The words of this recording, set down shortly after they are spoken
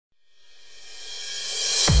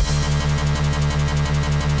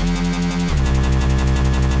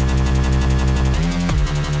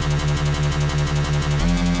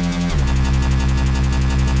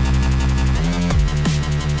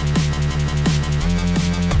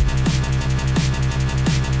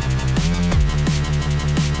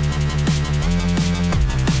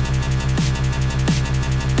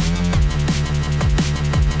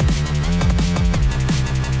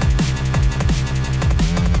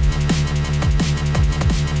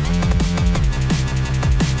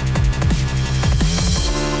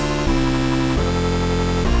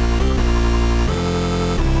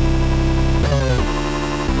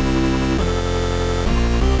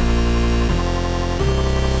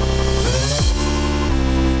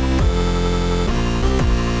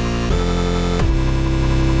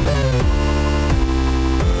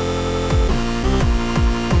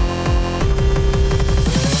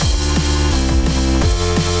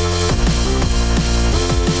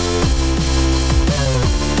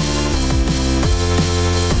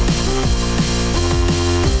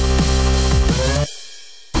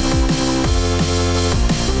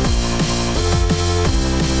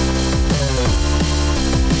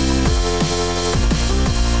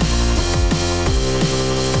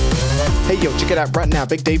yo, check it out right now.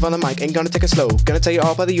 Big Dave on the mic, ain't gonna take it slow. Gonna tell you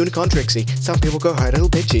all about the unicorn Trixie. Some people go hard, a little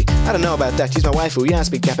bitchy. I don't know about that, she's my waifu. Yeah, I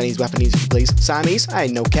speak Japanese, Wapanese if you please. Siamese, I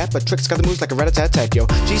ain't no cat, but Trix got the moves like a rat-a-tat-tat, yo.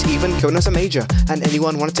 She's even, Ursa Major. And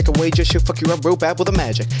anyone wanna take a wager, she'll fuck you up real bad with a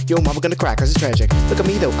magic. Yo, mama gonna cry cause it's tragic. Look at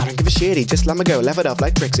me though, I don't give a shitty. Just let me go, laugh it up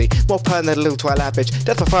like Trixie. More pun than a little Twilight bitch.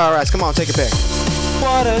 Death for fire eyes, come on, take a pick.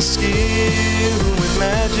 What a skill with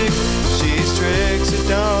magic. She's Trixie,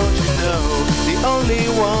 don't you know? The only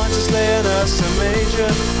one to slay an Ursa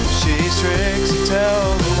Major. She's Trixie,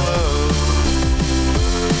 tell the world.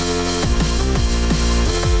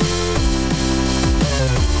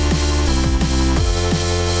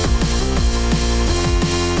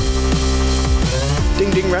 Ding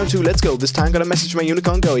ding, round two, let's go. This time got a message from my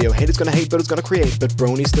unicorn go. Yo, haters gonna hate, but it's gonna create. But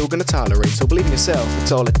Brony's still gonna tolerate. So believe in yourself,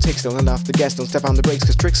 it's all it takes. Don't let off the gas, don't step on the brakes.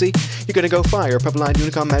 Cause Trixie, you're gonna go fire, purple-eyed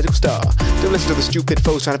unicorn magical star. Don't listen to the stupid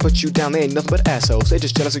foes trying to put you down. They ain't nothing but assholes. They're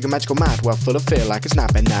just jealous of your magical might, while full of fear like it's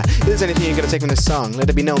not been that. If there's anything you're gonna take from this song, let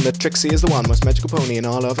it be known that Trixie is the one, most magical pony in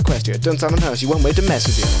all of Equestria. Don't sound on her, she won't wait to mess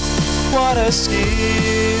with you. What a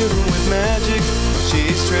skill with magic.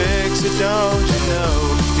 She's Trixie, don't you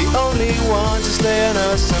know? The only one to slay an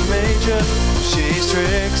Ursa Major. She's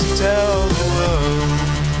Trixie, tell the world.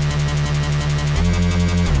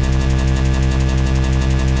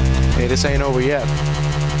 Hey, this ain't over yet.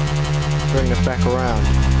 Bring it back around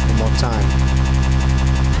one more time.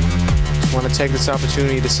 Just want to take this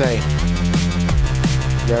opportunity to say,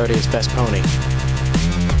 Rarity is best pony.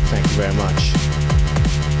 Thank you very much.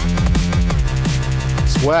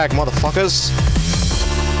 Swag, motherfuckers!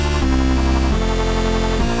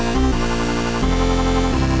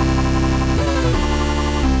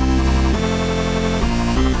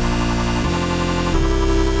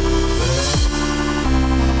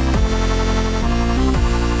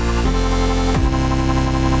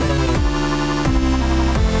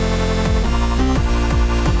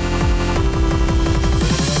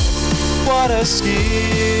 What a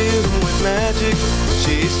skill with magic.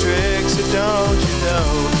 She's Trixie, don't you know?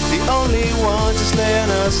 The only one to slay an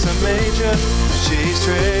Ursa Major. She's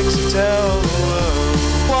Trixie, tell the world.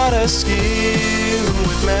 What a skill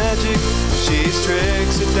with magic. She's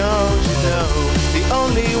Trixie, don't you know? The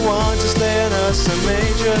only one to slay an Ursa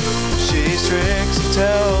Major. She's Trixie,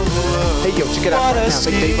 tell the world. Hey yo, check it out right now.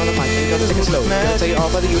 Big Dave on the mic, ain't gonna take it slow. Gonna tell you all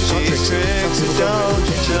about the unicorn Trixie.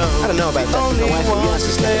 I don't know about that. Only one to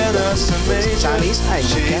slay an Ursa Major. Chinese, I ain't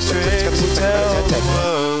no cat, but Trix got the moves like a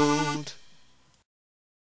rat-a-tat-tat.